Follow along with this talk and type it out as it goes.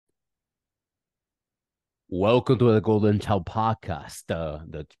Welcome to the Golden Child Podcast,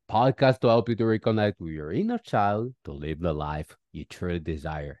 the podcast to help you to reconnect with your inner child to live the life you truly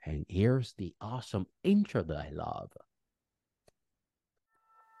desire. And here's the awesome intro that I love.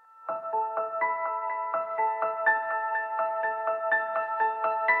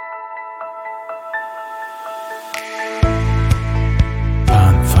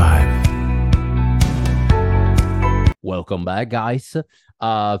 Welcome back, guys.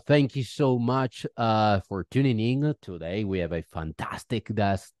 Thank you so much for tuning in. Today, we have a fantastic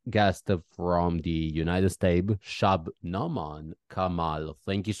guest from the United States, Shab Naman Kamal.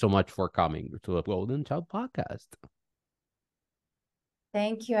 Thank you so much for coming to the Golden Child Podcast.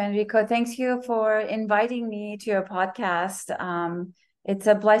 Thank you, Enrico. Thanks you for inviting me to your podcast. It's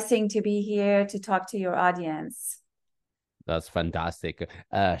a blessing to be here to talk to your audience. That's fantastic.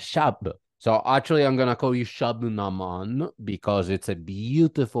 Shab. So actually, I'm gonna call you Shab Naman because it's a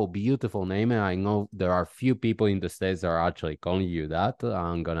beautiful, beautiful name, and I know there are few people in the States that are actually calling you that.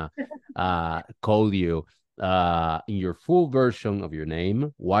 I'm gonna call you in your full version of your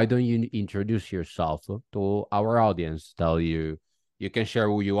name. Why don't you introduce yourself to our audience? Tell you can share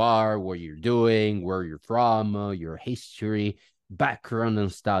who you are, what you're doing, where you're from, your history, background,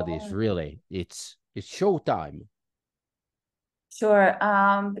 and studies. Really, it's showtime. Sure.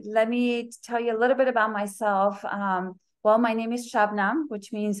 Let me tell you a little bit about myself. Well, my name is Shabnam,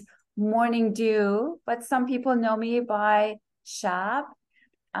 which means morning dew, but some people know me by Shab.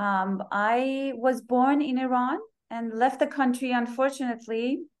 I was born in Iran and left the country,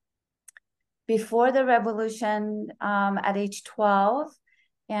 unfortunately, before the revolution at age 12.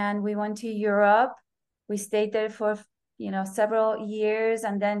 And we went to Europe. We stayed there for, several years,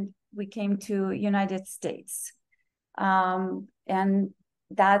 and then we came to United States. And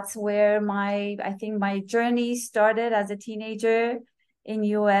that's where I think my journey started as a teenager in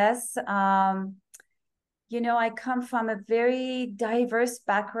US. I come from a very diverse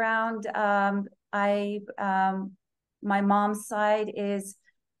background. My mom's side is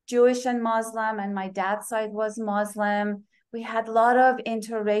Jewish and Muslim, and my dad's side was Muslim. We had a lot of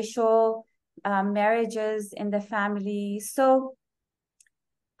interracial marriages in the family. So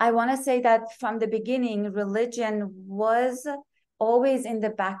I want to say that from the beginning, religion was always in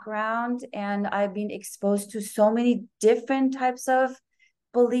the background, and I've been exposed to so many different types of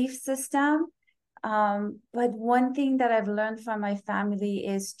belief system. But one thing that I've learned from my family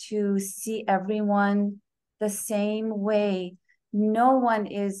is to see everyone the same way. No one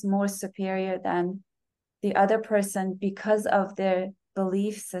is more superior than the other person because of their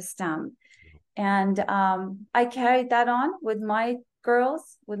belief system. And I carried that on with my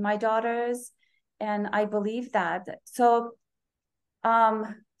girls, with my daughters, and I believe that. So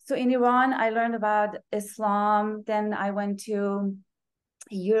in Iran, I learned about Islam. Then I went to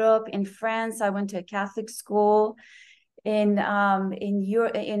Europe. In France, I went to a Catholic school. In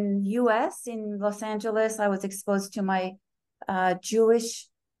US, in Los Angeles, I was exposed to my Jewish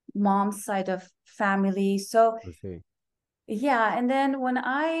mom's side of family. So Okay. yeah, and then when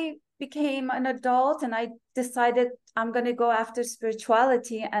I became an adult and I decided I'm going to go after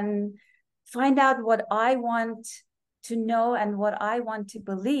spirituality and find out what I want to know and what I want to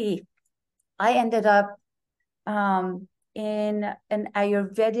believe, I ended up in an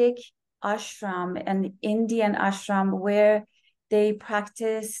Ayurvedic ashram, an Indian ashram where they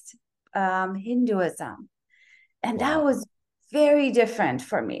practiced Hinduism. And that Wow. was very different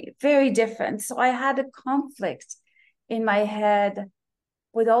for me, very different. So I had a conflict in my head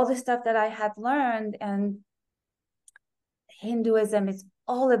with all the stuff that I had learned. And Hinduism is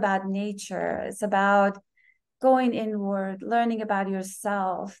all about nature. It's about going inward, learning about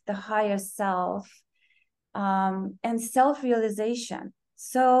yourself, the higher self, and self-realization.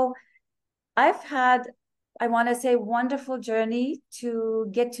 So I've had, I want to say, wonderful journey to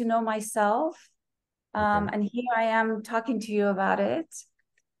get to know myself. Okay. And here I am talking to you about it.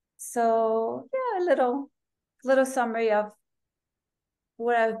 So yeah, a little summary of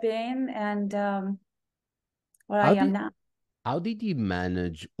where I've been and where I How am did now. how did you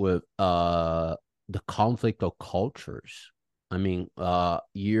manage with the conflict of cultures? I mean,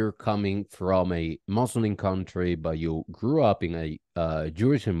 you're coming from a Muslim country, but you grew up in a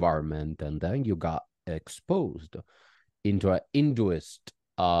Jewish environment, and then you got exposed into an Hinduist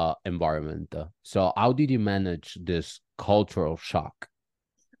environment. So how did you manage this cultural shock?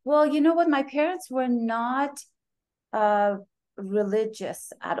 Well, you know what? My parents were not uh,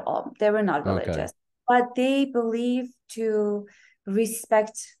 religious at all. They were not Okay, religious, but they believe to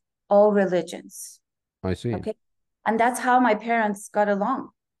respect all religions. I see. Okay. And that's how my parents got along.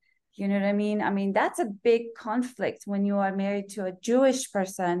 You know what I mean? I mean, that's a big conflict when you are married to a Jewish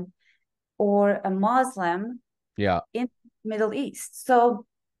person or a Muslim Yeah, in Middle East. So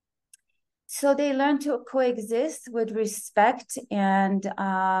they learn to coexist with respect and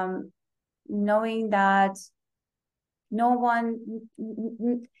knowing that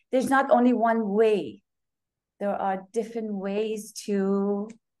there's not only one way. There are different ways to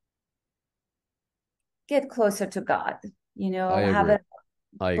get closer to God, I have agree. a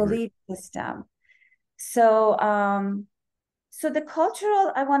I agree. belief system. So, so the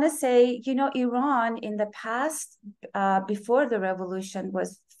cultural, I want to say, Iran in the past, before the revolution,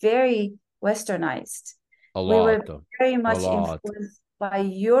 was very westernized. A We were lot. very A much lot. influenced by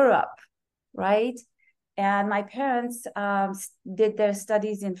Europe, right? And my parents did their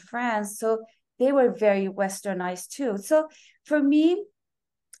studies in France, so they were very westernized too. So for me,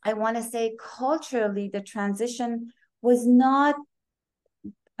 I want to say culturally, the transition was not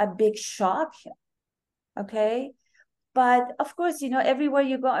a big shock, okay? But of course, everywhere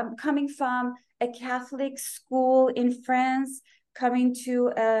you go, I'm coming from a Catholic school in France, coming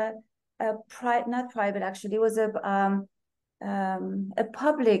to not private, actually, it was a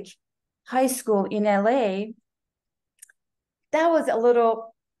public high school in LA. That was a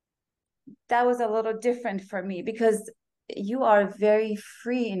little different for me because you are very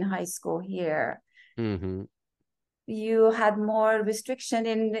free in high school here. Mm-hmm. You had more restriction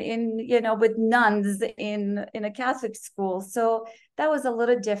in with nuns in a Catholic school, so that was a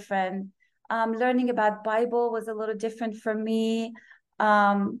little different. Learning about Bible was a little different for me,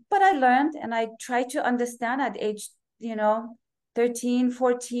 but I learned and I tried to understand at age 13,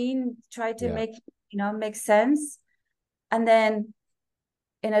 14, try to Yeah. make sense. And then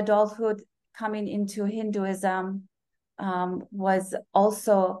in adulthood, coming into Hinduism was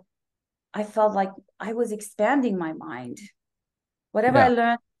also, I felt like I was expanding my mind. Whatever I Yeah.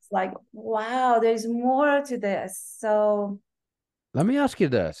 learned, it's like, wow, there's more to this. So, Let me ask you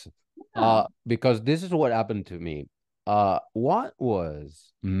this. yeah. Because this is what happened to me. What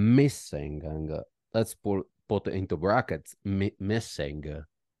was missing, and let's put into brackets, missing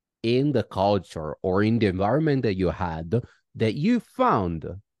in the culture or in the environment that you had that you found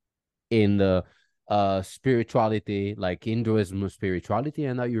in the spirituality, like Hinduism spirituality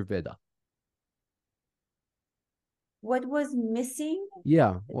and Ayurveda? What was missing?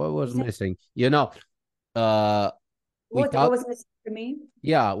 Yeah, what was Is it missing? Uh, we what talk. was missing for me?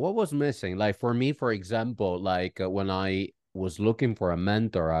 Yeah, what was missing? Like for me, for example, like when I was looking for a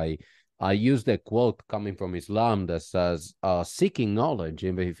mentor, I used a quote coming from Islam that says, "Seeking knowledge,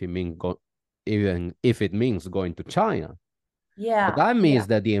 even if it means going to China." But Yeah, that yeah. means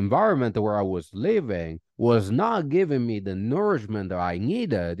that the environment where I was living was not giving me the nourishment that I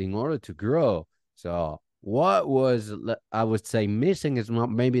needed in order to grow. So what was, I would say, missing is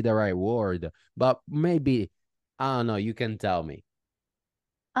not maybe the right word, but maybe, I don't know, you can tell me.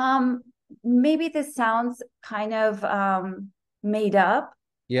 Um, Maybe this sounds kind of made up,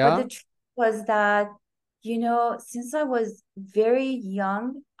 but the Yeah? truth was that, since I was very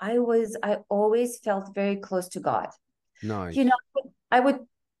young, I always felt very close to God. You Nice. know, I would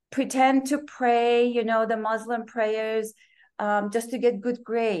pretend to pray, the Muslim prayers, just to get good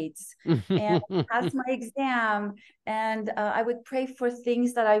grades and pass my exam. And I would pray for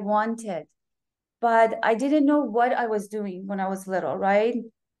things that I wanted, but I didn't know what I was doing when I was little, right?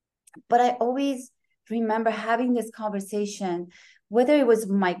 But I always remember having this conversation, whether it was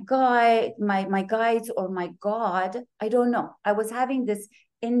my guide, my guides, or my God, I don't know. I was having this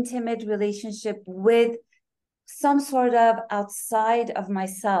intimate relationship with some sort of outside of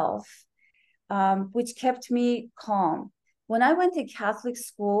myself, which kept me calm. When I went to Catholic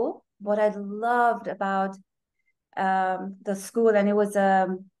school, what I loved about the school, and it was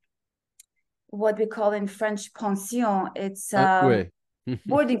what we call in French pension. It's Wait.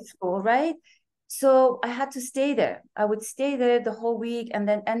 boarding school, right? So I had to stay there. I would stay there the whole week, and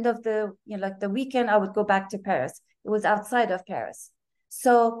then end of the like the weekend, I would go back to Paris. It was outside of Paris,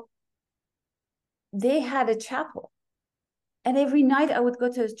 so they had a chapel, and every night I would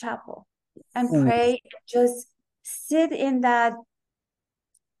go to the chapel and Ooh, pray, just sit in that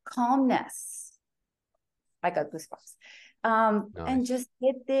calmness. I got goosebumps. And nice. just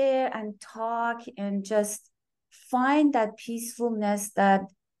sit there and talk and just find that peacefulness that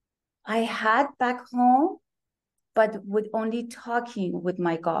I had back home, but with only talking with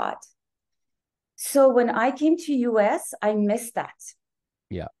my God. So when I came to US, I missed that.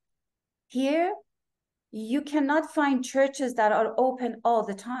 Yeah. Here, you cannot find churches that are open all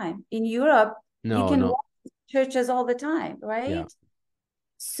the time. In Europe, you No, can no. walk to churches all the time, Yeah. right?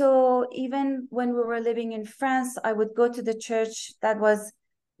 So even when we were living in France, I would go to the church that was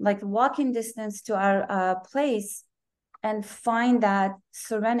like walking distance to our place and find that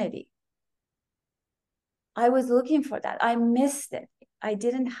serenity. I was looking for that. I missed it. I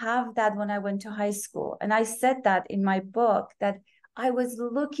didn't have that when I went to high school. And I said that in my book, that I was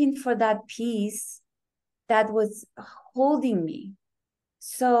looking for that peace that was holding me.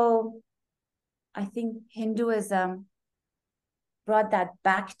 So I think Hinduism brought that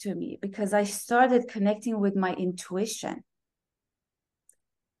back to me because I started connecting with my intuition,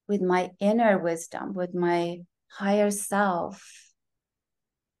 with my inner wisdom, with my higher self.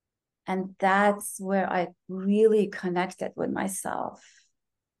 And that's where I really connected with myself.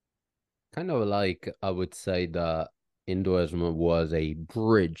 Kind of like I would say that Hinduism was a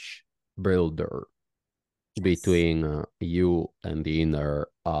bridge builder Yes. between you and the inner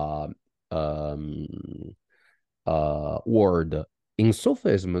um, word. In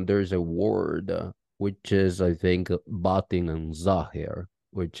Sufism, there's a word which is, I think, batin and zahir,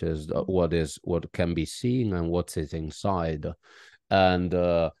 which is what can be seen and what is inside. And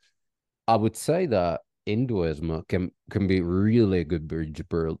I would say that Hinduism can be really a good bridge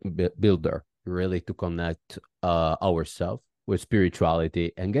builder, really to connect ourselves with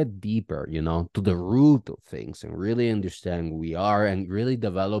spirituality and get deeper, to the root of things and really understand who we are and really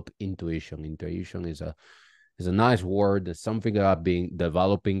develop intuition. Intuition is a nice word. It's something that I've been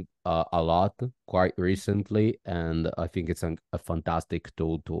developing a lot quite recently, and I think it's a fantastic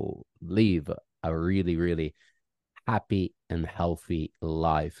tool to live a really, really happy and healthy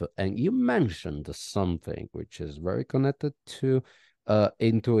life. And you mentioned something which is very connected to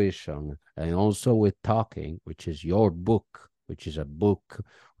intuition and also with talking, which is your book, which is a book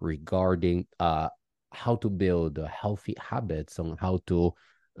regarding how to build healthy habits and how to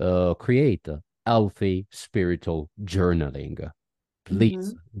create healthy spiritual journaling.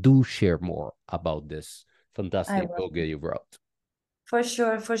 Please Mm-hmm. do share more about this I fantastic will. book that you wrote. For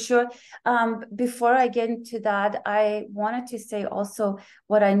sure, for sure. Before I get into that, I wanted to say also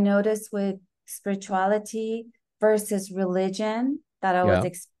what I noticed with spirituality versus religion that I was Yeah,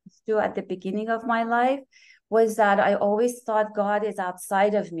 exposed to at the beginning of my life was that I always thought God is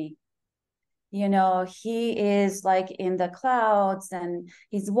outside of me. You know, he is like in the clouds and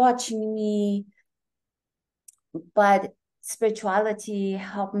he's watching me. But spirituality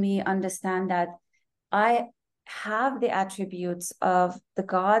helped me understand that I have the attributes of the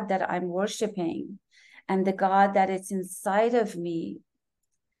God that I'm worshiping and the God that is inside of me,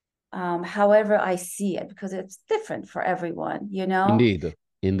 however I see it, because it's different for everyone, you know? indeed,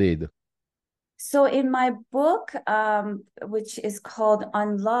 indeed. So in my book, which is called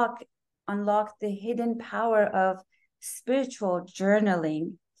Unlock the Hidden Power of Spiritual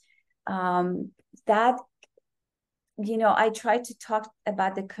Journaling, that I try to talk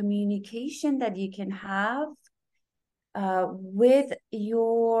about the communication that you can have with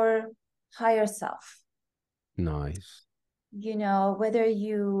your higher self. Nice. Whether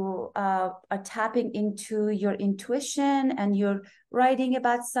you are tapping into your intuition and you're writing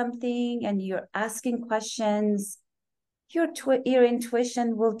about something and you're asking questions, your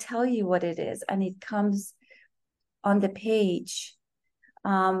intuition will tell you what it is, and it comes on the page.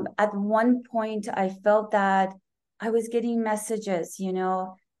 At one point, I felt that I was getting messages,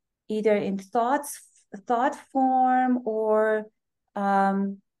 either in thought form, or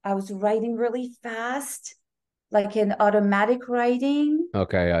I was writing really fast, like in automatic writing.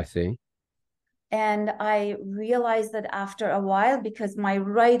 Okay, I see. And I realized that after a while, because my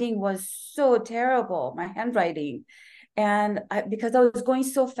writing was so terrible, my handwriting, because I was going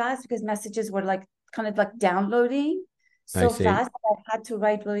so fast, because messages were like kind of like downloading I so see. fast, I had to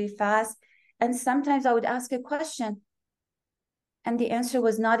write really fast. And sometimes I would ask a question and the answer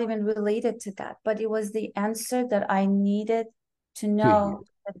was not even related to that, but it was the answer that I needed to To you. know,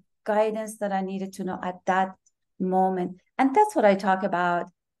 the guidance that I needed to know at that moment. And that's what I talk about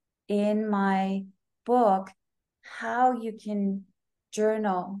in my book, how you can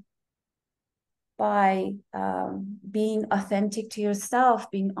journal by being authentic to yourself,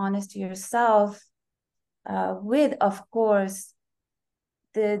 being honest to yourself, with, of course,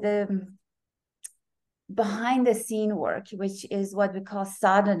 the behind the scene work, which is what we call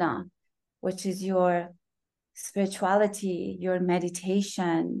sadhana, which is your spirituality, your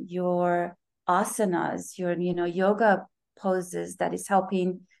meditation, your asanas, your yoga poses that is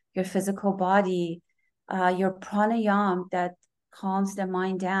helping your physical body, your pranayam that calms the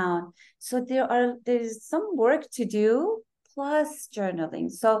mind down. So there's some work to do plus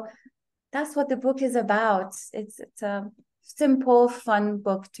journaling. So that's what the book is about. It's a simple, fun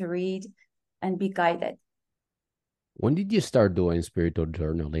book to read and be guided. When did you start doing spiritual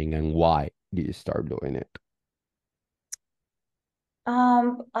journaling and why did you start doing it?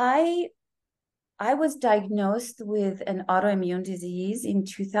 I I was diagnosed with an autoimmune disease in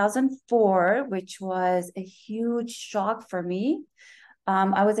 2004, which was a huge shock for me.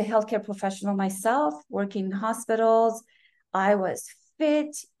 I was a healthcare professional myself, working in hospitals. I was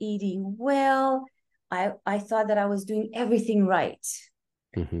fit, eating well. I thought that I was doing everything right.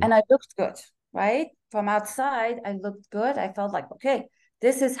 Mm-hmm. And I looked good, right? From outside, I looked good. I felt like, okay,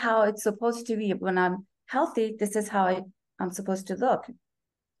 this is how it's supposed to be. When I'm healthy, this is how I'm supposed to look.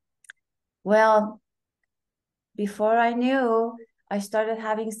 Well, before I knew, I started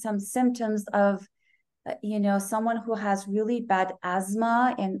having some symptoms of, someone who has really bad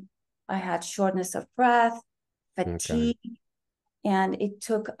asthma, and I had shortness of breath, Okay. fatigue, and it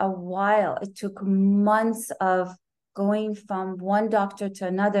took a while. It took months of going from one doctor to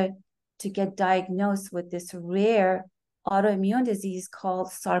another to get diagnosed with this rare autoimmune disease called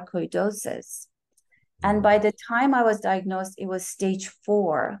sarcoidosis. And by the time I was diagnosed, it was stage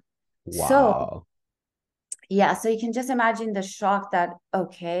 4. So Wow. yeah, so you can just imagine the shock that,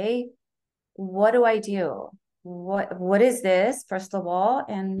 okay, what do I do? What is this, first of all,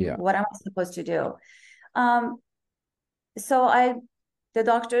 and Yeah. what am I supposed to do? Um, so the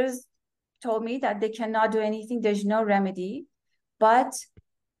doctors told me that they cannot do anything. There's no remedy, but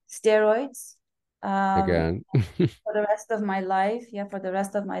steroids Again. for the rest of my life. Yeah, for the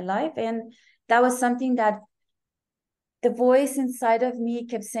rest of my life. And that was something that the voice inside of me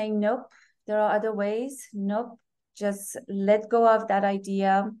kept saying, nope, there are other ways. Nope, just let go of that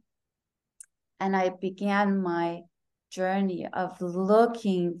idea. And I began my journey of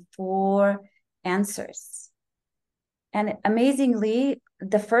looking for answers. And amazingly,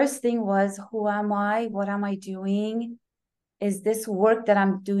 the first thing was, who am I? What am I doing? Is this work that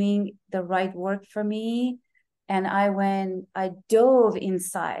I'm doing the right work for me? And I dove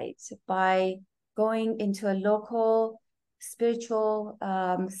inside by going into a local spiritual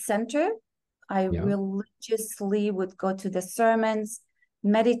center. I Yeah. religiously would go to the sermons,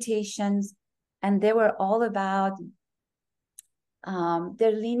 meditations, and they were all about,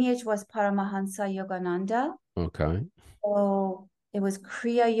 their lineage was Paramahansa Yogananda. Okay. So it was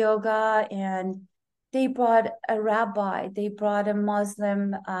Kriya Yoga, and they brought a rabbi, they brought a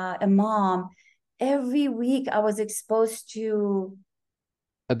Muslim imam. Every week I was exposed to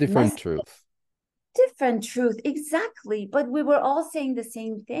A different mess, truth. different truth, exactly, but we were all saying the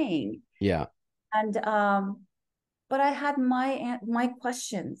same thing. Yeah. And but I had my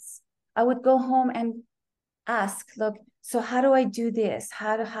questions. I would go home and ask, look, so how do I do this?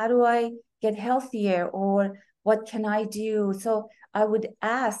 How do I get healthier, or what can I do? So I would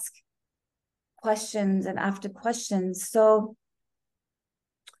ask questions and after questions. So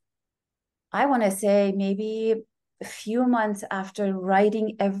I want to say maybe a few months after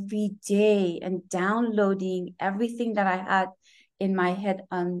writing every day and downloading everything that I had in my head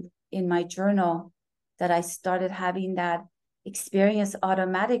on in my journal, that I started having that experience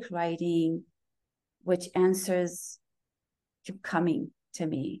automatic writing, which answers kept coming to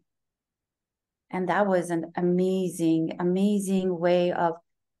me. And that was an amazing, amazing way of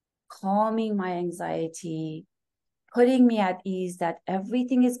calming my anxiety, putting me at ease that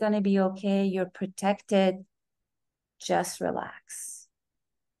everything is going to be okay. You're protected. Just relax.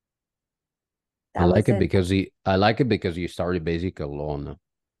 I That like was it it. because I like it because you started basic alone,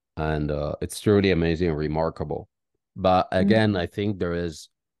 and it's truly amazing and remarkable. But again, Mhm. I think there is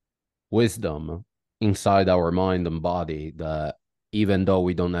wisdom inside our mind and body that even though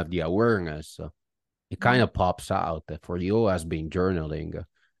we don't have the awareness, it kind of pops out. That for you has been journaling.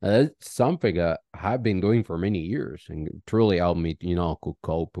 It's something I've been doing for many years and truly helped me, to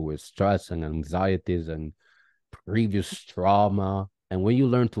cope with stress and anxieties and previous trauma. And when you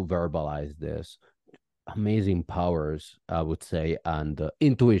learn to verbalize this, amazing powers, I would say, and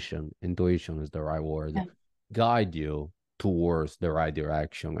intuition is the right word, Yeah. guide you towards the right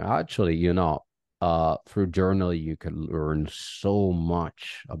direction. Actually, through journaling, you can learn so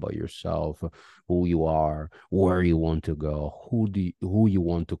much about yourself, who you are, where you want to go, who you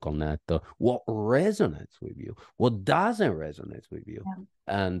want to connect, what resonates with you, what doesn't resonate with you. Yeah.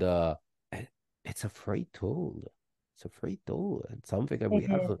 And it's a free tool. It's a free tool. It's something that we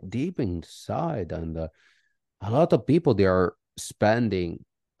It have is. deep inside. And a lot of people, they are spending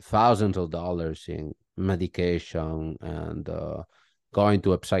thousands of dollars in medication and going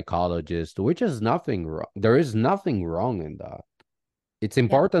to a psychologist, which is nothing wrong. There is nothing wrong in that. It's Yeah.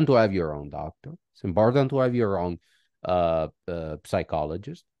 important to have your own doctor. It's important to have your own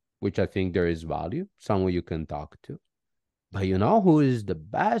psychologist, which I think there is value, someone you can talk to. But you know who is the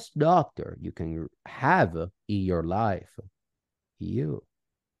best doctor you can have in your life? You.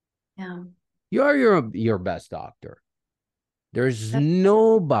 Yeah. You're your best doctor. There's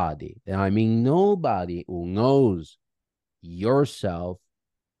nobody, I mean, nobody who knows yourself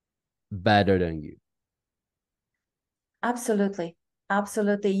better than you. Absolutely.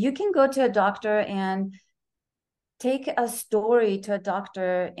 Absolutely. You can go to a doctor and take a story to a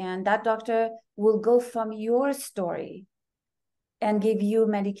doctor, and that doctor will go from your story and give you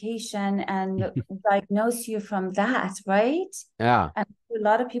medication and diagnose you from that, right? Yeah, And a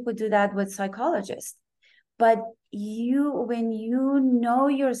lot of people do that with psychologists. But when you know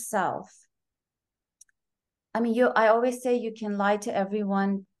yourself, I mean, I always say you can lie to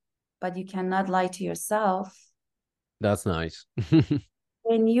everyone, but you cannot lie to yourself. that's nice.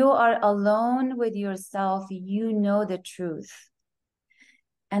 When you are alone with yourself, you know the truth.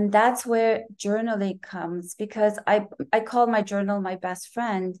 And that's where journaling comes, because I call my journal my best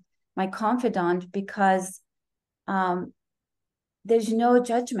friend, my confidant, because um, there's no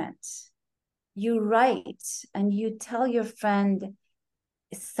judgment. You write and you tell your friend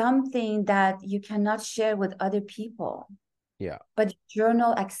something that you cannot share with other people, Yeah, but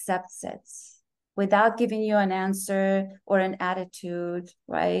journal accepts it without giving you an answer or an attitude,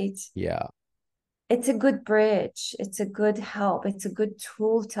 right? yeah. It's a good bridge. It's a good help. It's a good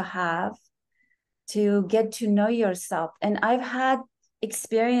tool to have to get to know yourself. And I've had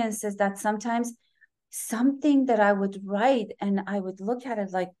experiences that sometimes something that I would write and I would look at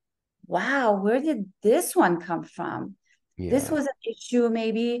it like, wow, where did this one come from? This Yeah. was an issue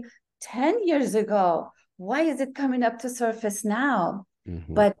maybe 10 years ago. Why is it coming up to surface now?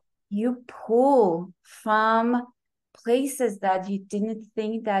 Hmm. But you pull from places that you didn't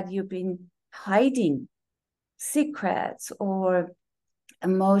think that you've been hiding secrets or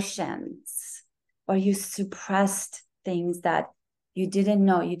emotions, or you suppressed things that you didn't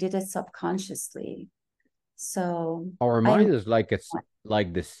know, you did it subconsciously. So Our I mind is like it's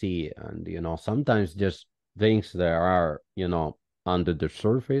like the sea, and sometimes just things that are under the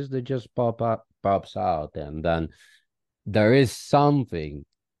surface they just pops out, and then there is something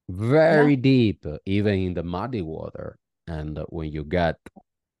yeah very deep, even in the muddy water. And when you get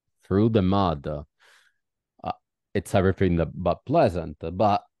through the mud, uh, it's everything but pleasant.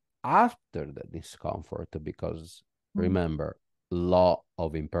 But after the discomfort, because remember, law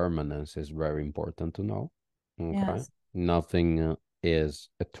of impermanence is very important to know. Okay, yes nothing is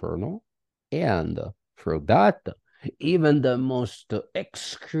eternal, and through that, even the most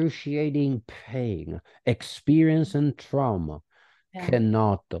excruciating pain, experience, and trauma yeah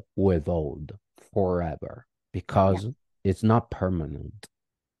cannot withhold forever yeah because it's not permanent.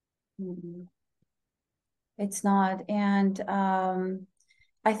 Mhm. It's not. And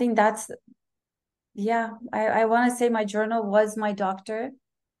I think that's, yeah, I want to say my journal was my doctor,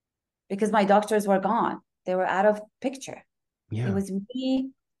 because my doctors were gone, they were out of picture. It Yeah. was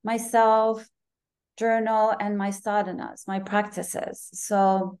me, myself, journal, and my sadhanas, my practices.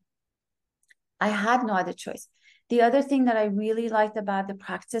 So I had no other choice. The other thing that I really liked about the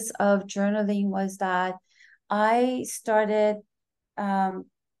practice of journaling was that I started um,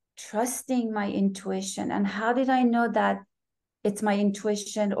 trusting my intuition. And how did I know that it's my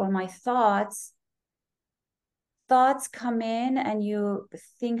intuition or my thoughts? Thoughts come in and you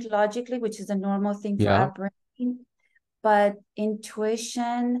think logically, which is a normal thing for Yeah. our brain, but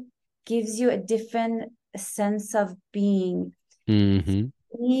intuition gives you a different sense of being. Mm-hmm.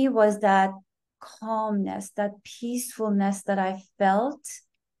 Me was that calmness, that peacefulness that I felt.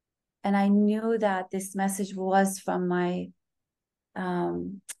 And I knew that this message was from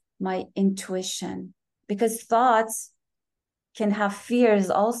um, my intuition, because thoughts can have fears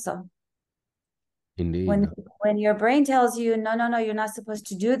also. Indeed. When your brain tells you, no, no, no, you're not supposed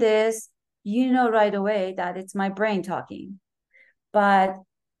to do this, you know right away that it's my brain talking. But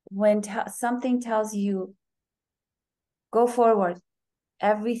when something tells you, go forward,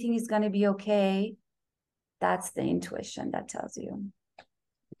 everything is going to be okay, that's the intuition that tells you.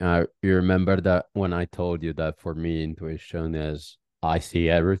 You remember that when I told you that for me, intuition is I see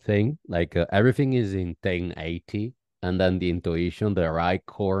everything, like everything is in 1080, and then the intuition, the right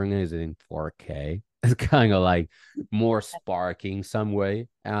corner is in 4K. It's kind of like more sparking some way.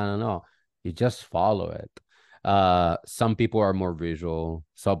 I don't know. You just follow it. Some people are more visual,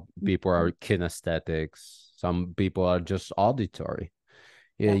 some people are kinesthetics, some people are just auditory.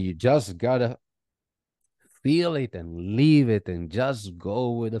 Yeah, Yeah. you just gotta feel it and leave it and just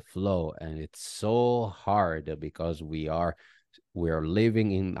go with the flow. And it's so hard because we're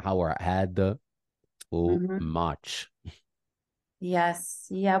living in our head too Mm-hmm. much. Yes.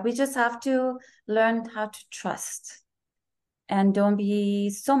 Yeah. We just have to learn how to trust and don't be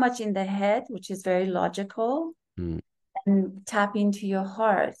so much in the head, which is very logical, Mm. and tap into your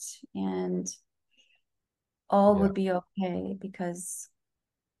heart and all Yeah, would be okay because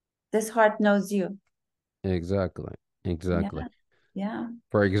this heart knows you. exactly. Exactly. Yeah, yeah.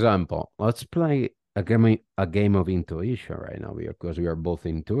 For example, let's play a game of intuition right now because we are both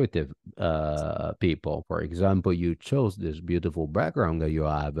intuitive people. For example, you chose this beautiful background that you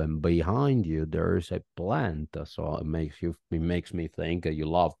have, and behind you there is a plant. So it makes me think that you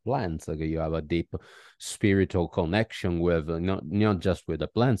love plants, that you have a deep spiritual connection with not just with the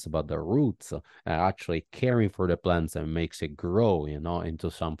plants, but the roots, actually caring for the plants and makes it grow,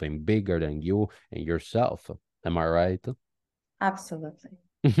 into something bigger than you and yourself. Am I right? Absolutely.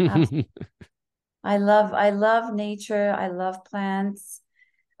 Absolutely. I love nature. I love plants.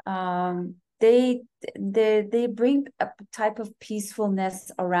 Um, they they bring a type of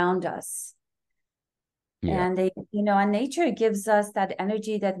peacefulness around us. Yeah. And and nature gives us that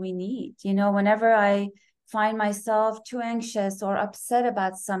energy that we need. Whenever I find myself too anxious or upset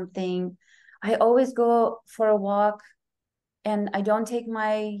about something, I always go for a walk and I don't take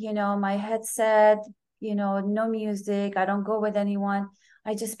my headset, no music. I don't go with anyone.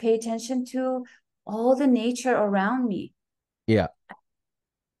 I just pay attention to all the nature around me. Yeah.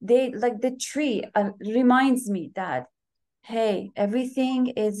 They like the tree reminds me that, hey, everything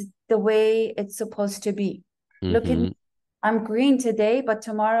is the way it's supposed to be. Look at me. Mm-hmm. I'm green today, but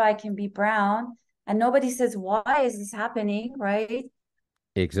tomorrow I can be brown. And nobody says, why is this happening? Right?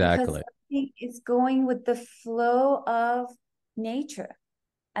 Because Exactly. everything is going with the flow of nature.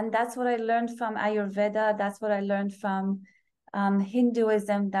 And that's what I learned from Ayurveda. That's what I learned from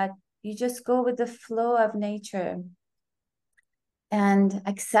Hinduism, that you just go with the flow of nature and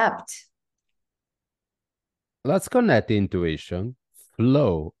accept. Let's connect intuition,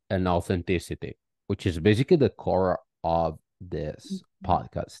 flow, and authenticity, which is basically the core of this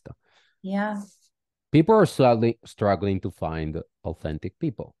podcast. Yeah. People are struggling to find authentic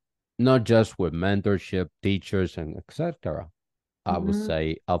people, not just with mentorship, teachers, and etc. I would Mm-hmm.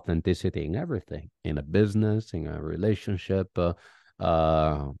 say authenticity in everything, in a business, in a relationship,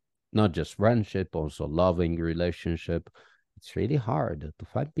 uh, not just friendship, also loving relationship. It's really hard to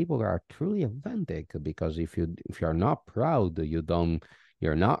find people that are truly authentic because if you're not proud,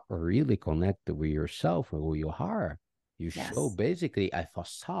 you're not really connected with yourself and who you are. You show Yes. basically a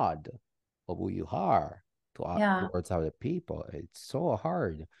facade of who you are Yeah. towards other people. It's so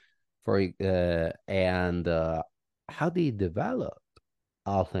hard and how do you develop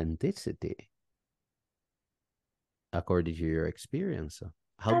authenticity according to your experience?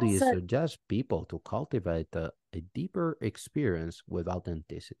 How do you That's a suggest people to cultivate a deeper experience with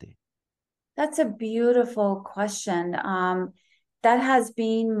authenticity? that's a beautiful question. That has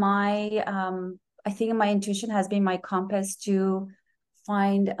been I think my intuition has been my compass to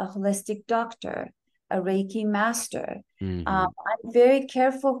find a holistic doctor, a Reiki master. Mm-hmm. I'm very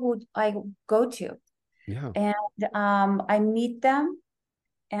careful who I go to, Yeah, and I meet them.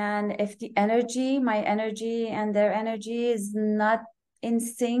 And if my energy and their energy is not in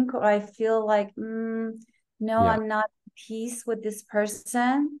sync, or I feel like, no, yeah, I'm not at peace with this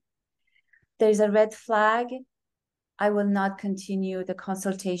person, there's a red flag, I will not continue the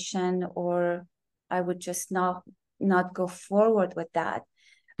consultation, or I would just not go forward with that.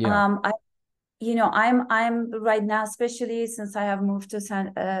 yeah. I I'm right now, especially since I have moved to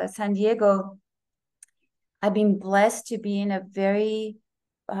San Diego. I've been blessed to be in a very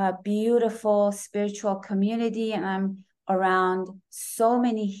beautiful spiritual community, and I'm around so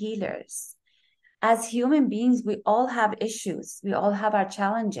many healers. As human beings, we all have issues. We all have our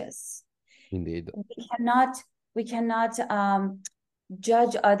challenges. Indeed. We cannot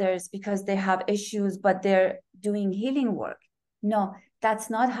judge others because they have issues, but they're doing healing work. No, that's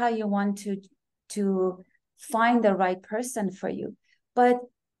not how you want to find the right person for you. But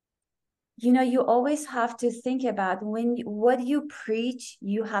you always have to think about what you preach,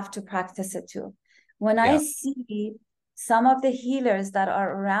 you have to practice it too. When I Yeah, see some of the healers that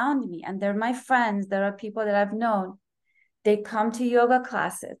are around me, and they're my friends, there are people that I've known, they come to yoga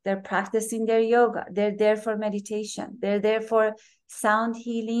classes, they're practicing their yoga, they're there for meditation, they're there for sound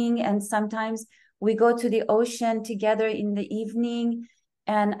healing, and sometimes we go to the ocean together in the evening,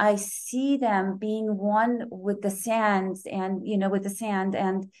 and I see them being one with the sands, and with the sand,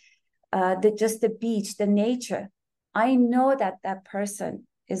 and just the beach, the nature. I know that that person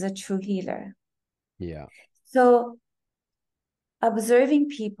is a true healer. yeah. So observing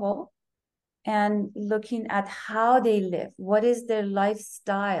people and looking at how they live, what is their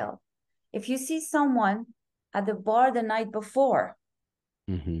lifestyle. If you see someone at the bar the night before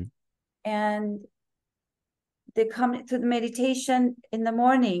Mm-hmm. and they come to the meditation in the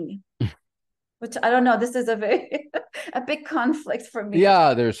morning, which I don't know. This is a very a big conflict for me.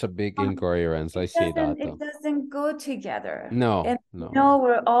 Yeah, there's a big Um, incoherence. I see that. it doesn't go together. No, And no.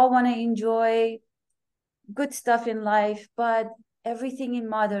 we all want to enjoy good stuff in life, but everything in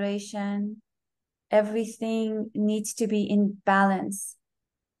moderation, everything needs to be in balance.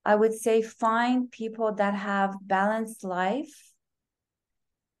 I would say find people that have balanced life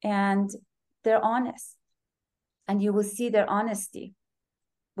and they're honest, and you will see their honesty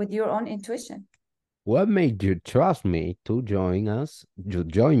with your own intuition. What made you trust me to join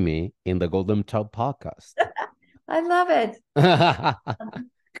me in the Golden Child podcast? I love it.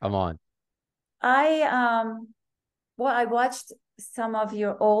 Come on. I well, I watched some of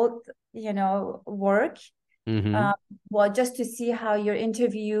your old, work. Mm-hmm. Um, well, just to see how your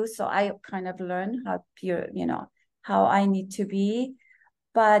interview, so I kind of learned how you're, how I need to be.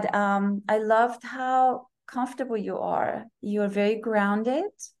 But I loved how comfortable you are. You're very grounded.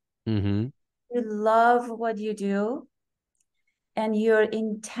 Mm-hmm. You love what you do, and your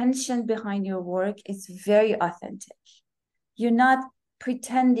intention behind your work is very authentic. You're not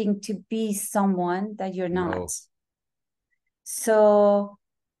pretending to be someone that you're not. No. So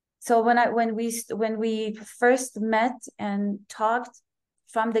when we first met and talked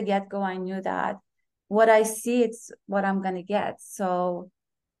from the get-go, I knew that what I see, it's what I'm gonna get. So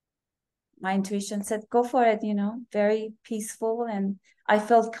my intuition said, go for it, very peaceful, and I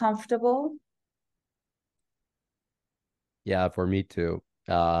felt comfortable. Yeah, for me too.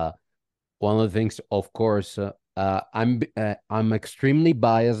 One of the things, of course, I'm extremely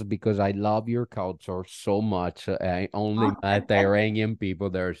biased because I love your culture so much. I only met Iranian people;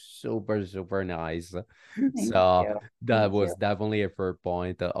 they're super, super nice. Thank So you. that Thank you. was definitely a fair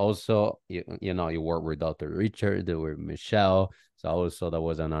point. Also, you work with Dr. Richard, with Michelle. So also that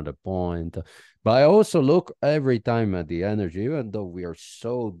was another point. But I also look every time at the energy, even though we are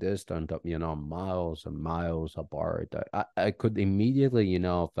so distant, miles and miles apart. I could immediately,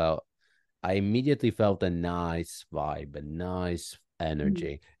 felt I immediately felt a nice vibe, a nice Mhm.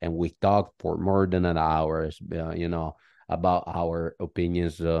 energy. And we talked for more than an hour, about our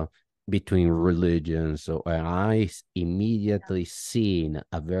opinions between religions. So, and immediately seen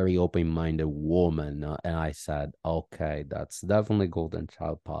a very open-minded woman. And I said, okay, that's definitely Golden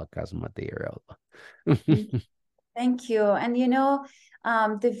Child podcast material. Thank you. And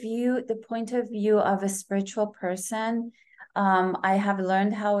the point of view of a spiritual person, I have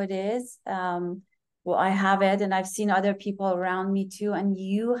learned how it is. Well, I have it, and I've seen other people around me too, and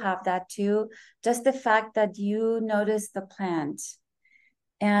you have that too. Just the fact that you notice the plant,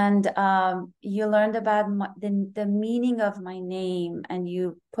 and you learned about the meaning of my name, and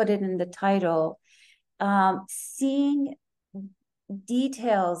you put it in the title. Seeing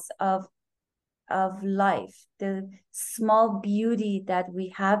details of life, the small beauty that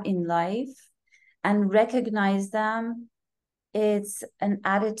we have in life, and recognize them. It's an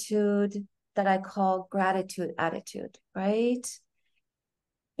attitude that I call gratitude attitude, right?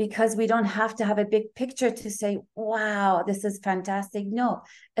 Because we don't have to have a big picture to say, wow, this is fantastic. No,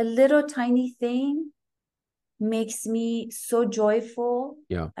 a little tiny thing makes me so joyful.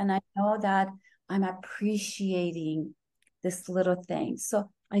 Yeah. And I know that I'm appreciating this little thing. So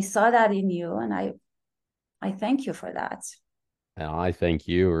I saw that in you, and I thank you for that. And I thank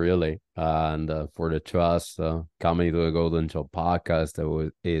you really, and for the trust coming to the Golden Show podcast.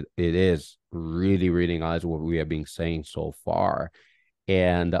 It is really really nice what we have been saying so far,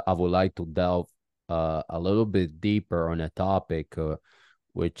 and I would like to delve a little bit deeper on a topic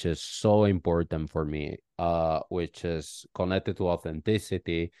which is so important for me, which is connected to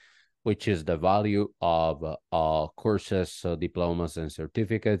authenticity, which is the value of courses, diplomas, and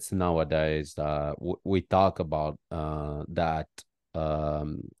certificates nowadays. We talk about that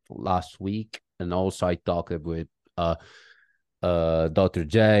last week, and also I talked with Dr.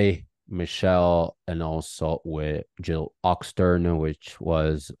 J, Michelle, and also with Jill Oxtern, which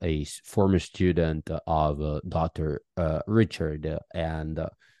was a former student of Dr. Richard. And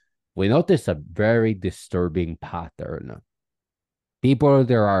we noticed a very disturbing pattern. People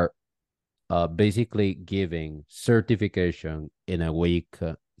there are basically giving certification in a week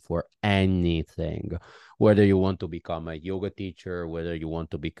for anything, whether you want to become a yoga teacher, whether you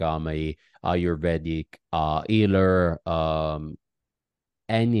want to become a Ayurvedic healer,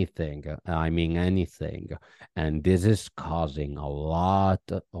 anything. I mean anything. And this is causing a lot,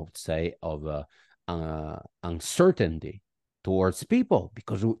 I would say, of uncertainty towards people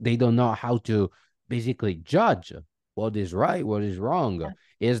because they don't know how to basically judge what is right, what is wrong.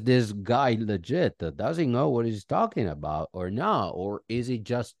 Is this guy legit? Does he know what he's talking about or not? Or is it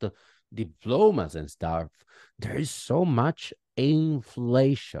just diplomas and stuff? There is so much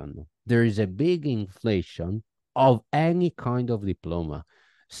inflation. There is a big inflation of any kind of diploma,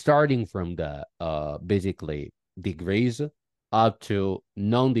 starting from the basically degrees up to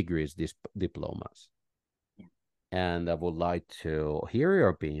non-degrees diplomas. And I would like to hear your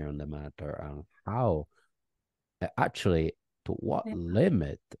opinion on the matter on how actually, to what Yeah.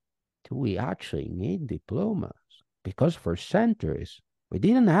 limit do we actually need diplomas? Because for centuries we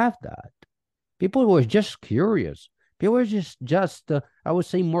didn't have that. People were just curious. People were just I would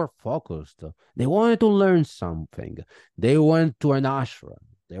say, more focused. They wanted to learn something. They went to an ashram.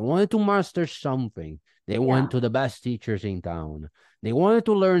 They wanted to master something. They went Yeah. to the best teachers in town. They wanted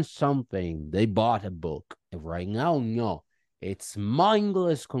to learn something. They bought a book. And right now, no. It's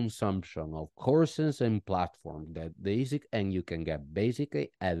mindless consumption of courses and platforms that basic, and you can get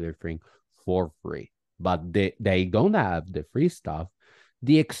basically everything for free. But they don't have the free stuff,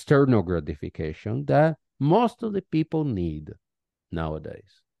 the external gratification that most of the people need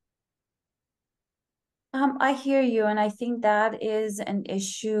nowadays. I hear you, and I think that is an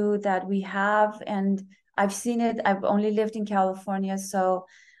issue that we have, and I've seen it. I've only lived in California, so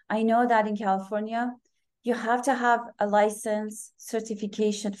I know that in California, you have to have a license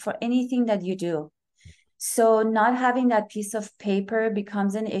certification for anything that you do. So not having that piece of paper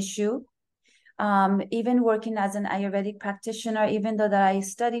becomes an issue. Even working as an Ayurvedic practitioner, even though that I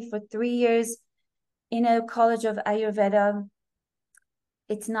studied for 3 years in a college of Ayurveda,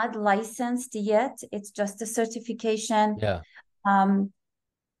 it's not licensed yet. It's just a certification. Yeah, Um,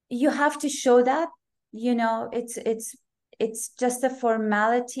 you have to show that, it's just a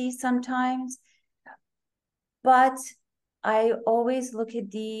formality sometimes. But I always look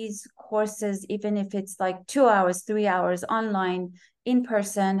at these courses, even if it's like 2 hours, 3 hours online, in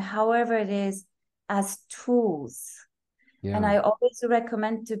person, however it is, as tools. And yeah, I always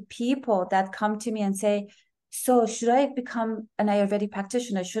recommend to people that come to me and say, so should I become an Ayurvedic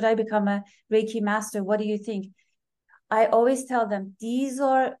practitioner? Should I become a Reiki master? What do you think? I always tell them, these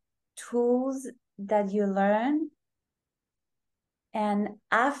are tools that you learn. And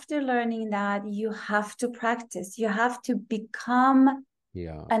after learning that, you have to practice. You have to become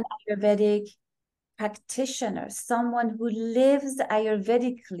yeah. an Ayurvedic practitioner, someone who lives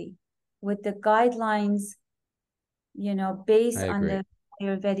Ayurvedically with the guidelines, I based on agree. the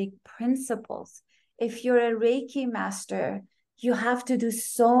Ayurvedic principles. If you're a Reiki master, you have to do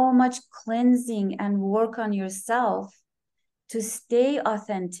so much cleansing and work on yourself to stay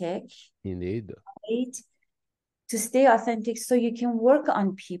authentic, Indeed. right? To stay authentic so you can work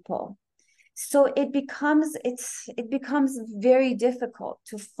on people. So it becomes very difficult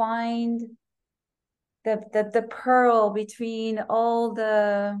to find the pearl between all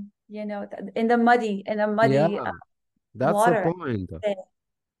the, in a muddy Yeah, that's the water. point.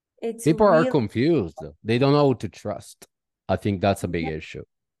 It's People are real. confused. They don't know who to trust. I think that's a big issue.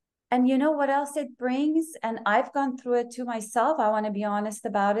 And you know what else it brings? And I've gone through it too myself. I want to be honest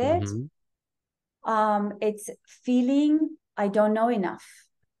about it. Mm-hmm. It's feeling I don't know enough.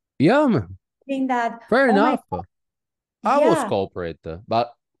 Yeah, man. Feeling that, Fair oh my, enough. I was yeah, culprit,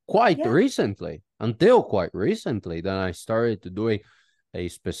 but quite yeah, recently, until quite recently, then I started doing a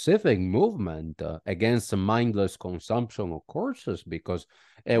specific movement against the mindless consumption of courses because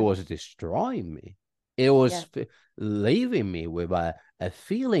it yeah, was destroying me. It was yeah. leaving me with a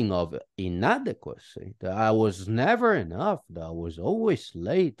feeling of inadequacy, that I was never enough, that I was always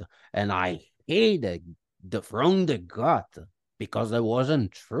late, and I hated from the gut because it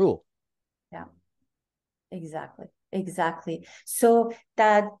wasn't true. Yeah. Exactly. Exactly. So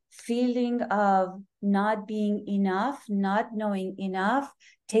that feeling of not being enough, not knowing enough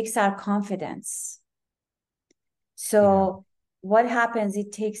takes our confidence. Yeah. So what happens?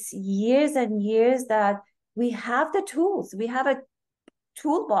 It takes years and years that we have the tools. We have a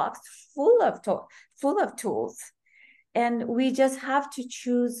toolbox full of tools. And we just have to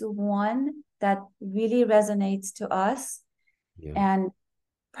choose one that really resonates to us Yeah. and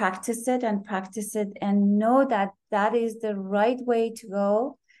practice it and know that that is the right way to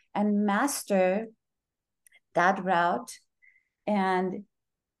go and master that route and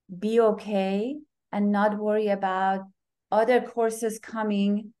be okay and not worry about other courses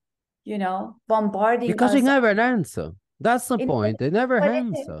coming, bombarding Because it us never ends. That's the in, point. It never but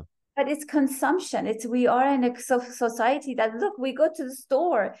ends. it's consumption. We are in a society that, look, we go to the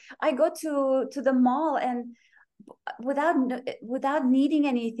store, I go to the mall, and without without needing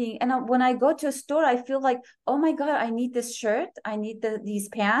anything. And when I go to a store, I feel like, oh my God, I need this shirt, I need these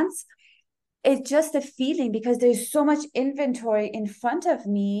pants. It's just a feeling because there's so much inventory in front of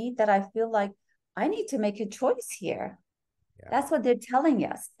me that I feel like I need to make a choice here. Yeah. That's what they're telling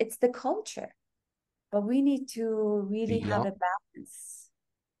us. It's the culture. but we need to really have Yeah. a balance.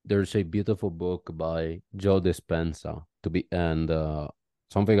 There's a beautiful book by Joe Dispenza and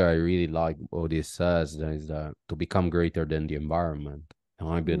something I really like what he says is that to become greater than the environment. And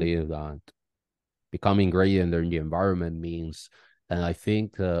I Mm. believe that becoming greater than the environment means, and I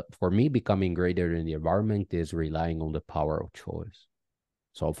think for me, becoming greater than the environment is relying on the power of choice.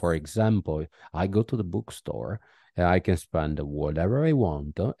 So, for example, I go to the bookstore and I can spend whatever I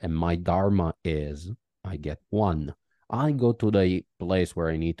want, and my dharma is I get one. I go to the place where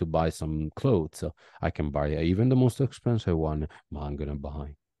I need to buy some clothes. I can buy even the most expensive one, but I'm gonna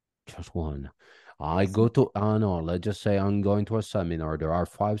buy just one. I go to, I don't know, let's just say I'm going to a seminar. There are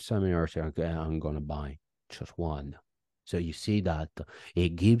 5 seminars here. Okay, I'm gonna buy just one. So you see that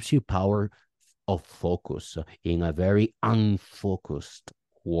it gives you power of focus in a very unfocused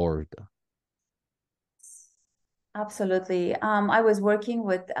world. Absolutely. I was working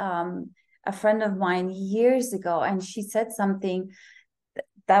with a friend of mine years ago, and she said something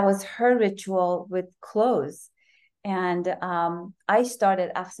that was her ritual with clothes. And I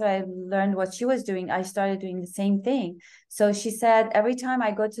started, after I learned what she was doing, I started doing the same thing. So she said, every time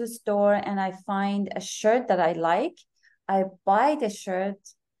I go to the store and I find a shirt that I like, I buy the shirt.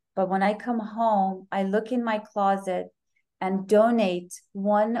 But when I come home, I look in my closet and donate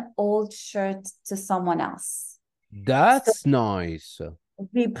one old shirt to someone else. So That's nice.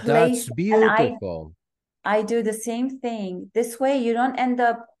 replace, That's and beautiful. I do the same thing. This way, you don't end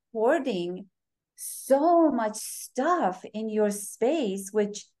up hoarding so much stuff in your space,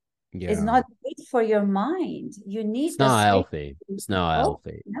 which is Yeah. not good for your mind. You It's need the not space. healthy. It's not Oh,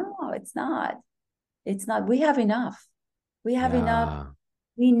 healthy. no, it's not. It's not. We have enough. We have enough. Yeah.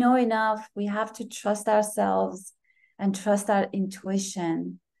 We know enough. We have to trust ourselves and trust our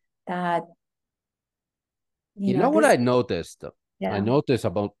intuition that, You know what this, I noticed? I yeah. noticed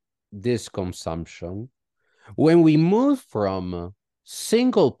about this consumption. When we move from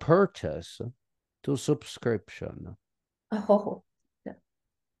single purchase to subscription, Oh, yeah.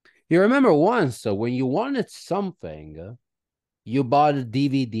 you remember once when you wanted something, you bought a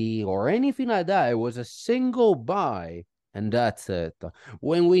DVD or anything like that. It was a single buy, and that's it.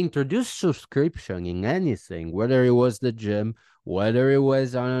 When we introduced subscription in anything, whether it was the gym, whether it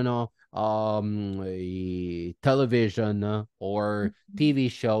was, I don't know, a television or TV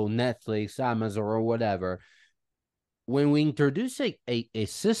show, Netflix, Amazon, or whatever, when we introduce a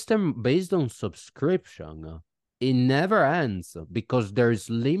system based on subscription, it never ends because there's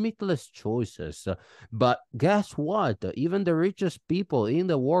limitless choices. But guess what? Even the richest people in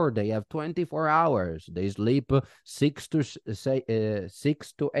the world, they have 24 hours. They sleep 6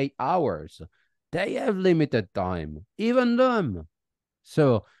 to 8 hours. They have limited time, even them.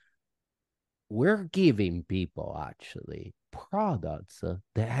 So we're giving people actually products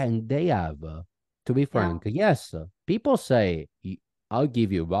and they have, to be Yeah. frank, yes, people say, I'll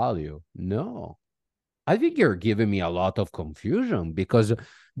give you value. No, I think you're giving me a lot of confusion because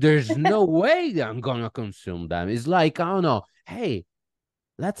there's no way that I'm going to consume them. It's like, I don't know, hey,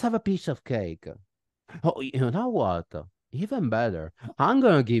 let's have a piece of cake. Oh, you know what? Even better, I'm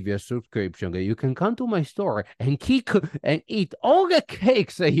gonna give you a subscription that you can come to my store and kick and eat all the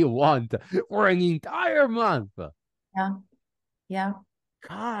cakes that you want for an entire month. Yeah. Yeah.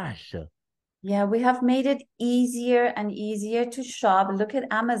 Gosh, Yeah, we have made it easier and easier to shop. Look at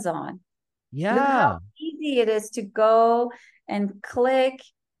Amazon. Look how yeah, easy it is to go and click,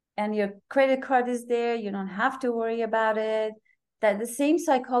 and your credit card is there. You don't have to worry about it. That the same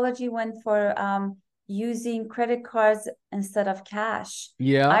psychology went for using credit cards instead of cash.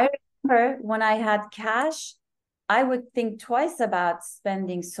 yeah. I remember when I had cash, I would think twice about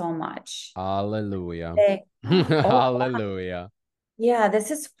spending so much. Hallelujah. Say, oh, Hallelujah. yeah, this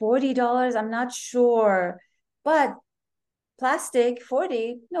is $40. I'm not sure. But plastic,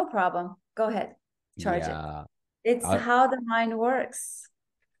 40, no problem. Go ahead, charge it. Yeah. It's I, how the mind works.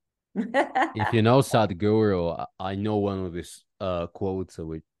 if you know Sadhguru, I know one of his quotes,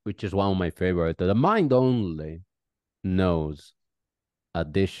 which is one of my favorite. The mind only knows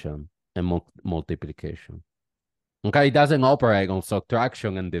addition and multiplication. Okay, it doesn't operate on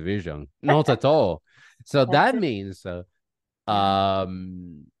subtraction and division, not at all. So That's that it. means Yeah.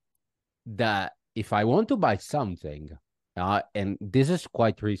 um, that if I want to buy something, and this is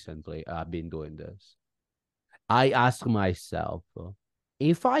quite recently, I've been doing this. I ask myself,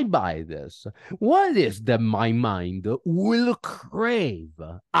 if I buy this, what is that my mind will crave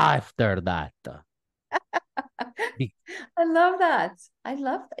after that? Be- I love that. I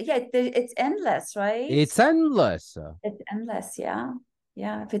love that. Yeah, it's endless, right? It's endless. It's endless. Yeah.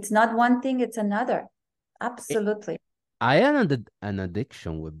 Yeah. If it's not one thing, it's another. It, Absolutely. I had an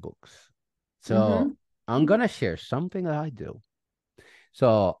addiction with books. So Mm-hmm. I'm gonna share something that I do.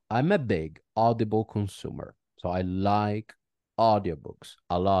 So I'm a big Audible consumer. So I like audiobooks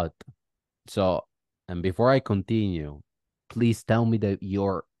a lot. So, and before I continue, please tell me that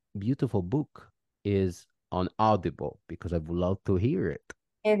your beautiful book is on Audible because I would love to hear it.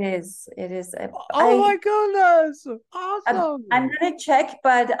 It is. It is. Oh my goodness. I'm Awesome. gonna check,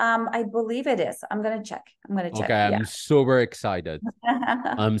 but I believe it is. I'm gonna check. I'm gonna check. Okay, Yeah. I'm super excited.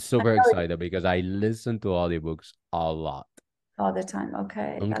 I I'm super know it excited because I listen to audiobooks a lot. all the time.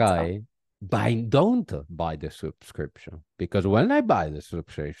 Okay, that's all. Okay. But I don't buy the subscription because when I buy the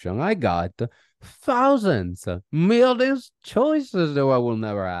subscription, I got thousands, millions choices that I will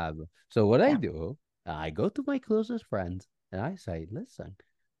never have. So what I Yeah. do, I go to my closest friends and I say, listen,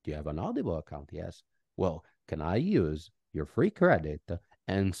 do you have an Audible account? Yes. Well, can I use your free credit?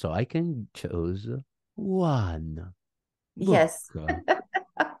 And so I can choose one book. Yes.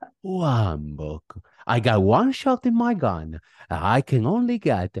 One book. I got one shot in my gun. I can only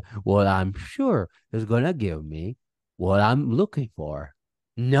get what I'm sure is gonna give me what I'm looking for.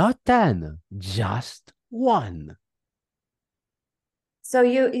 Not 10, just one. So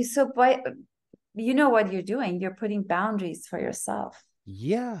you know what you're doing. You're putting boundaries for yourself.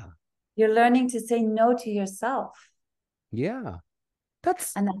 Yeah, You're learning to say no to yourself, yeah.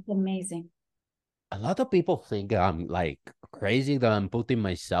 That's and that's amazing. a lot of people think I'm like crazy that I'm putting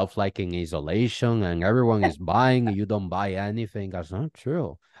myself like in isolation and everyone is buying, you don't buy anything. That's not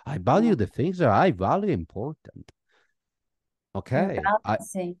true. I value Yeah. the things that I value important. You're Okay.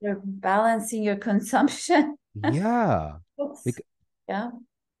 balancing your consumption. Yeah. Oops. Yeah.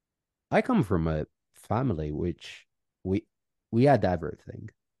 I come from a family which we we had everything.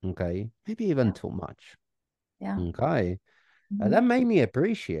 Okay. Maybe even Yeah. too much. Yeah. Okay. And that Mhm. made me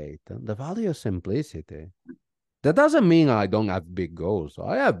appreciate the value of simplicity. That doesn't mean I don't have big goals.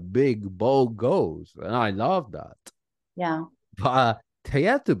 I have big, bold goals, and I love that. Yeah. But they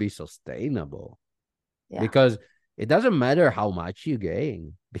have to be sustainable Yeah. because it doesn't matter how much you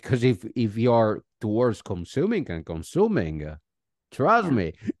gain. Because if you're towards consuming and consuming, trust Yeah.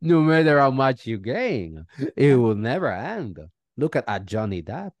 me, no matter how much you gain, it Yeah. will never end. Look at Johnny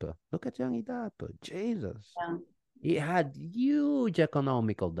Depp. Look at Johnny Depp. Jesus. Yeah. He had huge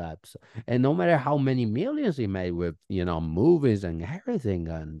economical debts. And no matter how many millions he made with, movies and everything,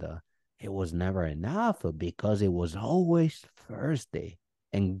 and it was never enough because it was always thirsty.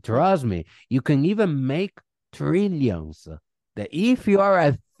 And Yeah. trust me, you can even make trillions. That if you are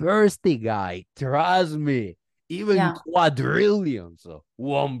a thirsty guy, trust me, even Yeah. quadrillions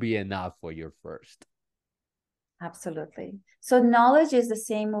won't be enough for your first. Absolutely. So knowledge is the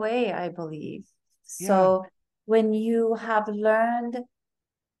same way, I believe. Yeah. So when you have learned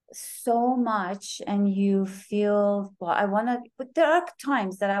so much and you feel, well, I want to, but there are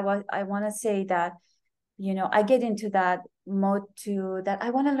times that I want to say that, I get into that mode too, that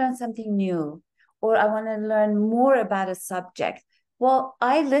I want to learn something new or I want to learn more about a subject. Well,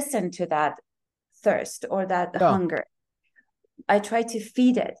 I listen to that thirst or that Yeah. hunger. I try to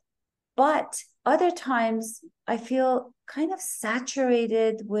feed it. But other times I feel kind of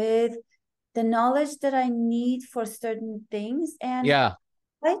saturated with the knowledge that I need for certain things and Yeah.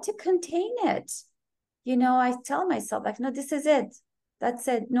 try to contain it. I tell myself, like, no, this is it. That's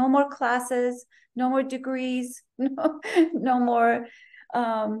it. No more classes, no more degrees, no more,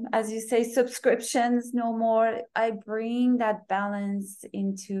 as you say, subscriptions, no more. I bring that balance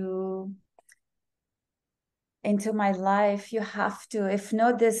into my life. You have to. If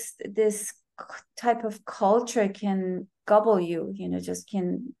not, this type of culture can gobble you. Just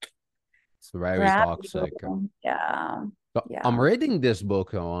can It's very grab toxic. you. Yeah, So I'm yeah. reading this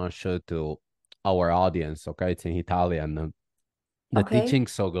book I want to show to our audience, okay? It's in Italian, The Okay.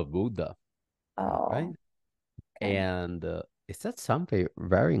 Teachings of the Buddha, okay? Oh, okay. And it said something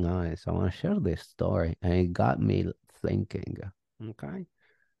very nice. I want to share this story, and it got me thinking, okay?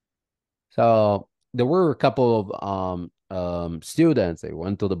 So there were a couple of students. They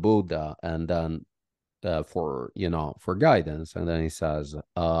went to the Buddha, and then for guidance, and then he says,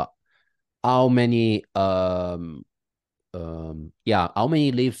 how many how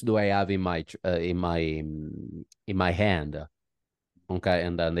many leaves do I have in my hand? Okay,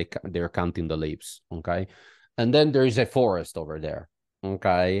 and then they're counting the leaves. Okay, and then there is a forest over there.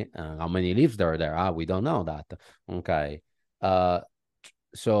 Okay, how many leaves there are there? We don't know that. Okay,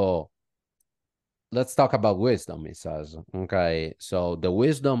 so let's talk about wisdom. He says. Okay, so the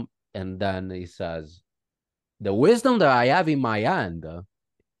wisdom, and then he says the wisdom that I have in my hand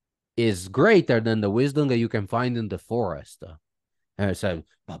is greater than the wisdom that you can find in the forest. And I said,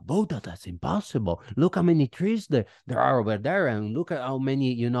 but Buddha, that's impossible. Look how many trees there are over there, and look at how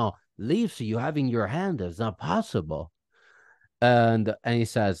many, leaves you have in your hand is not possible. And he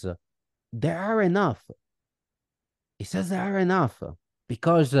says, there are enough. He says there are enough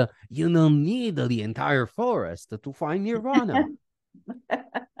because you don't need the entire forest to find nirvana.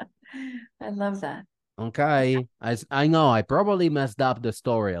 I love that. Okay, I know I probably messed up the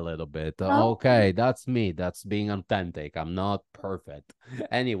story a little bit. No. Okay, that's me. That's being authentic. I'm not perfect.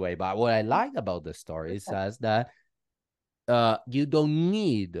 Anyway, but what I like about the story says that you don't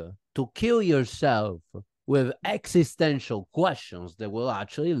need to kill yourself with existential questions that will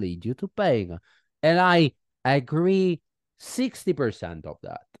actually lead you to pain. And I agree 60% of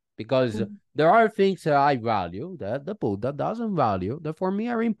that because there are things that I value that the Buddha doesn't value that for me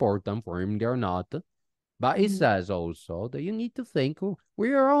are important, for him they're not. But it Mhm. says also that you need to think with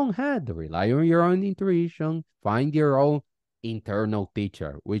your own head, rely on your own intuition, find your own internal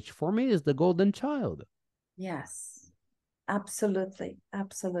teacher, which for me is the golden child. Yes, absolutely.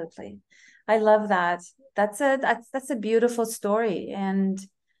 Absolutely. I love that. That's a beautiful story. And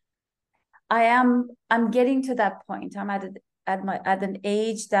I'm getting to that point. I'm at an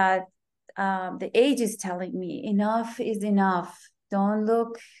age that the age is telling me enough is enough. Don't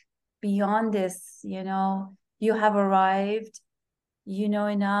look beyond this, you have arrived, you know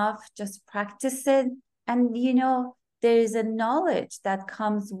enough, just practice it. And there is a knowledge that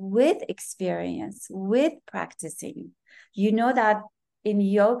comes with experience, with practicing. You know that in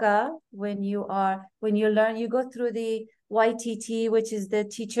yoga, when you learn, you go through the YTT, which is the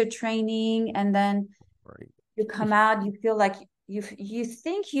teacher training, and then Right. you come out, you feel like you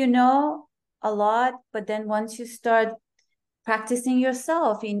think you know a lot, but then once you start practicing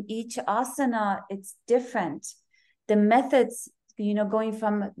yourself in each asana, it's different. The methods, going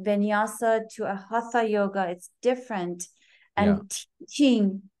from vinyasa to a hatha yoga, it's different. Yeah. And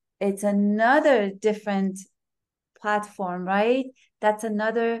teaching, it's another different platform, right? That's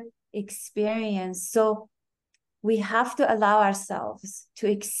another experience. So we have to allow ourselves to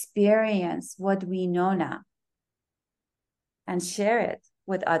experience what we know now and share it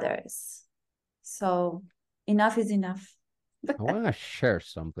with others. So enough is enough. I want to share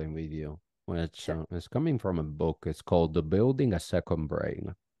something with you. Sure. It's coming from a book. It's called The Building a Second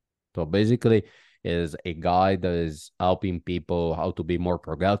Brain. So basically, is a guide that is helping people how to be more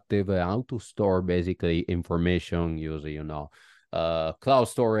productive and how to store basically information using, cloud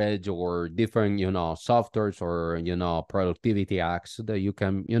storage or different, softwares or, productivity apps that you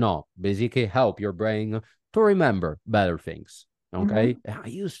can, basically help your brain to remember better things. Okay. Mm-hmm. I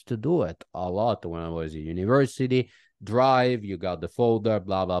used to do it a lot when I was at university. Drive, you got the folder,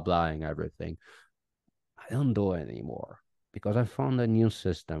 blah, blah, blah, and everything. I don't do it anymore because I found a new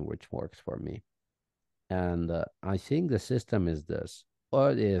system which works for me. And I think the system is this.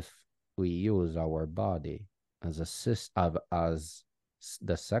 What if we use our body as a as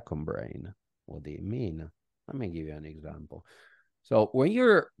the second brain? What do you mean? Let me give you an example. So when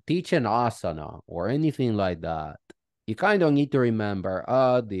you're teaching asana or anything like that, you kind of need to remember,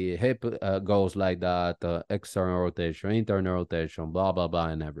 the hip goes like that, external rotation, internal rotation, blah, blah, blah,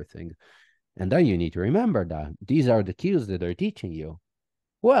 and everything. And then you need to remember that these are the cues that they're teaching you.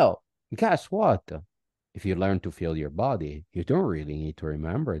 Well, guess what? If you learn to feel your body, you don't really need to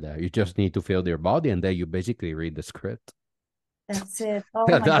remember that. You just need to feel your body, and then you basically read the script. That's it. Oh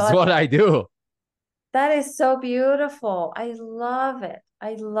my That's God. what I do. That is so beautiful. I love it.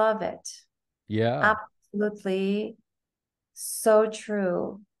 I love it. Yeah. Absolutely. So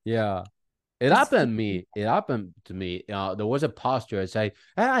true. Yeah. It Just feel. happened me. It happened to me. There was a posture. I say,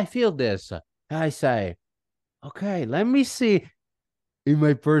 I feel this. I say, okay, let me see in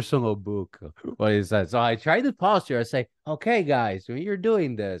my personal book what is that. So I try the posture. I say, okay, guys, when you're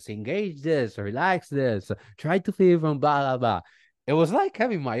doing this, engage this, relax this, try to feel from blah blah blah. It was like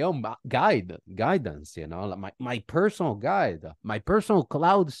having my own guidance, like my personal guide, my personal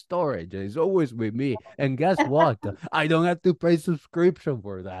cloud storage is always with me. And guess what? I don't have to pay subscription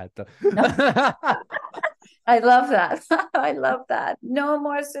for that. I love that. I love that. No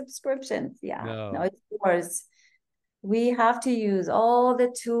more subscriptions. Yeah. No, No. it's yours. We have to use all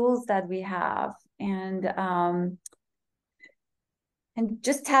the tools that we have and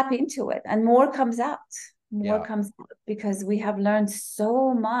just tap into it. And more comes out. More Yeah. comes out because we have learned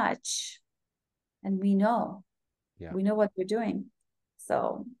so much and we know. Yeah. We know what we're doing.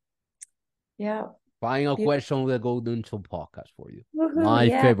 So yeah. Final Beautiful. question of the Golden Show podcast for you. Woohoo, My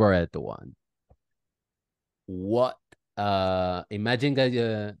yeah. favorite one. What imagine that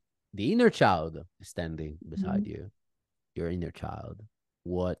the inner child is standing beside Mhm. you, your inner child.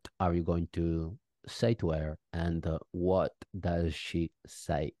 What are you going to say to her, and what does she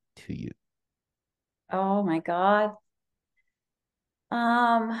say to you? Oh my God.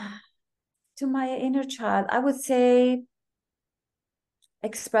 Um, to my inner child, I would say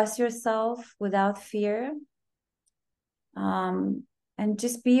express yourself without fear. And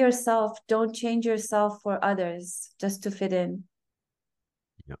just be yourself. Don't change yourself for others just to fit in.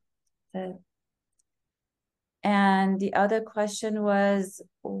 Yeah. And the other question was,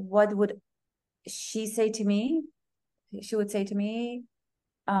 what would she say to me? She would say to me,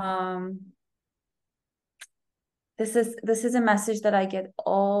 this is a message that I get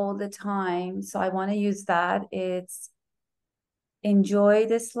all the time, so I want to use that. It's enjoy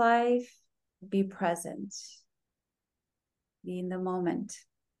this life, be present, be in the moment.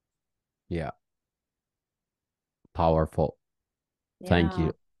 Yeah. Powerful. Thank Yeah.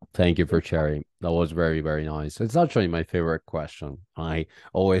 you. Thank you for sharing. That was very, very nice. It's actually my favorite question. I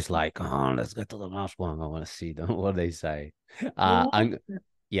always like, oh, let's get to the last one. I want to see them, what they say. Yeah. I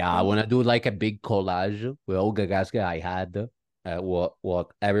Thank want you. to do like a big collage with all the guys that I had, what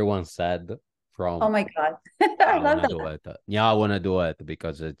everyone said Oh from. my God. I I want love to do that. it. Yeah, I want to do it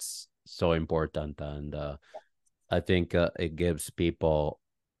because it's so important, and I think it gives people,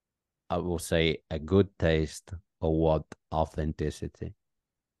 I will say, a good taste of what authenticity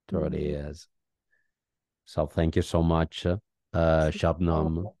truly Mhm. is. So thank you so much,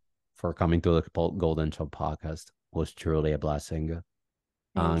 Shabnam, Oh, for coming to the Golden Show podcast. It was truly a blessing.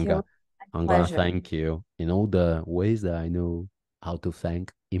 thank And you. My I'm gonna pleasure. thank you in all the ways that I know how to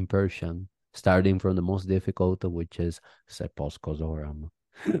thank in Persian, starting from the most difficult, which is Sepos Kozoram.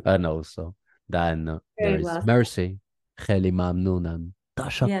 And also, then there Very is well. mercy, Kheli Mamnunan, Yeah.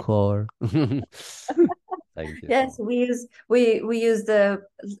 Tashakor. Thank you so Yes, much. we use the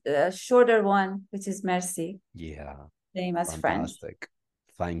shorter one, which is merci, Yeah, same as French. fantastic.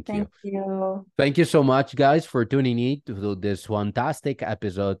 Thank you. Thank you. Thank you so much, guys, for tuning in to this fantastic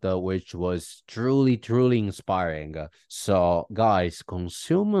episode, which was truly, truly inspiring. So, guys,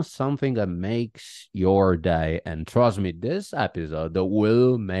 consume something that makes your day. And trust me, this episode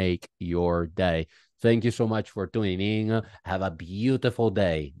will make your day. Thank you so much for tuning in. Have a beautiful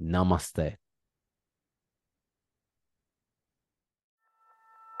day. Namaste.